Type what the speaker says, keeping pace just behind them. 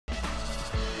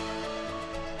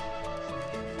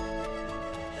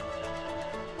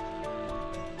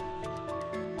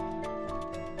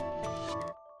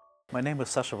My name is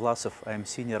Sasha Vlassov. I am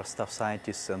Senior Staff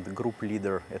Scientist and Group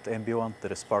Leader at Ambion,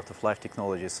 that is part of Life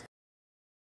Technologies.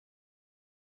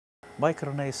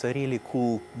 MicroRNAs are really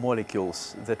cool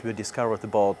molecules that were discovered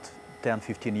about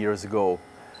 10-15 years ago.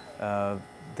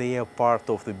 They are part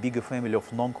of the bigger family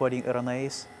of non-coding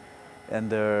RNAs,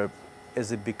 and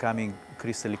as it's becoming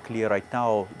crystal clear right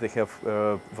now, they have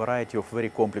a variety of very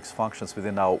complex functions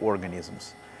within our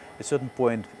organisms. At a certain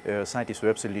point, scientists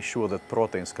were absolutely sure that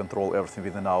proteins control everything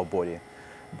within our body.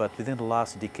 But within the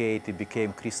last decade, it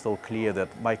became crystal clear that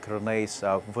microRNAs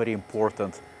are very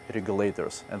important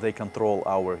regulators, and they control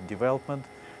our development,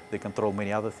 they control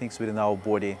many other things within our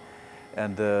body,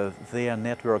 and their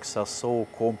networks are so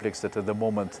complex that at the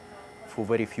moment, for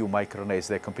very few microRNAs,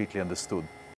 they're completely understood.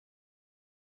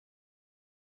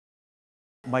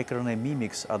 MicroRNA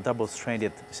mimics are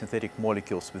double-stranded synthetic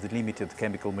molecules with limited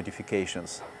chemical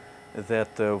modifications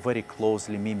that very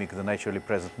closely mimic the naturally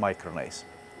present microRNAs.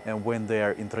 And when they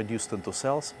are introduced into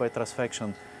cells by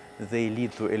transfection, they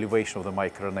lead to elevation of the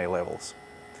microRNA levels.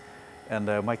 And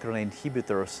microRNA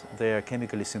inhibitors, they are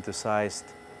chemically synthesized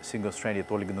single-stranded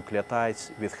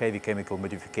oligonucleotides with heavy chemical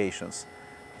modifications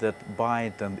that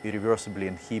bind and irreversibly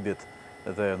inhibit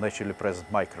the naturally present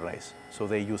microRNAs. So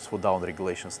they're used for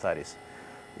downregulation studies.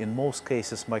 In most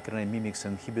cases, microRNA mimics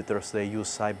and inhibitors, they are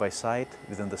used side by side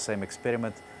within the same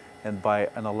experiment, and by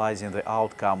analyzing the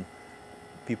outcome,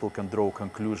 people can draw a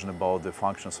conclusion about the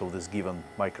functions of this given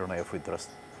microRNA of interest.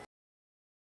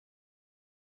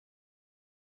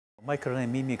 MicroRNA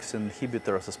mimics and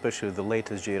inhibitors, especially the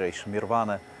latest generation,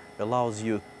 mirVana, allows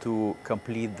you to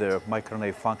complete the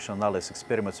microRNA function analysis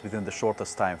experiments within the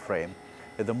shortest time frame.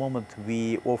 At the moment,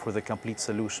 we offer the complete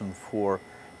solution for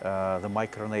the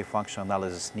microRNA function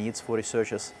analysis needs for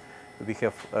researchers. We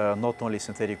have not only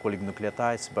synthetic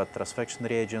oligonucleotides, but transfection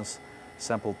reagents,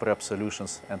 sample prep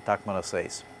solutions, and Tachman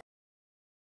assays.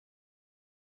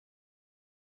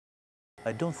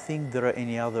 I don't think there are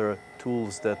any other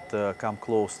tools that come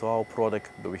close to our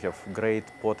product, but we have great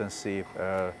potency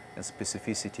and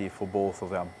specificity for both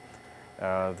of them.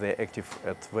 They're active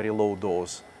at very low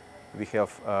dose. We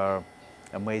have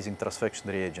amazing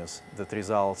transfection reagents that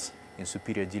results in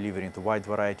superior delivery into a wide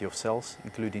variety of cells,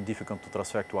 including difficult to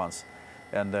transfect ones.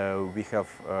 And we have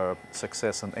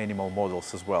success in animal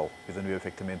models as well with the new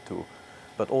Effectamin 2.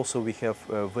 But also we have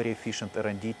a very efficient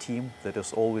R&D team that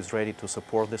is always ready to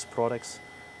support these products,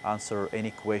 answer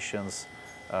any questions,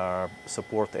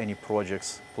 support any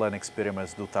projects, plan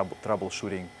experiments, do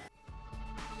troubleshooting.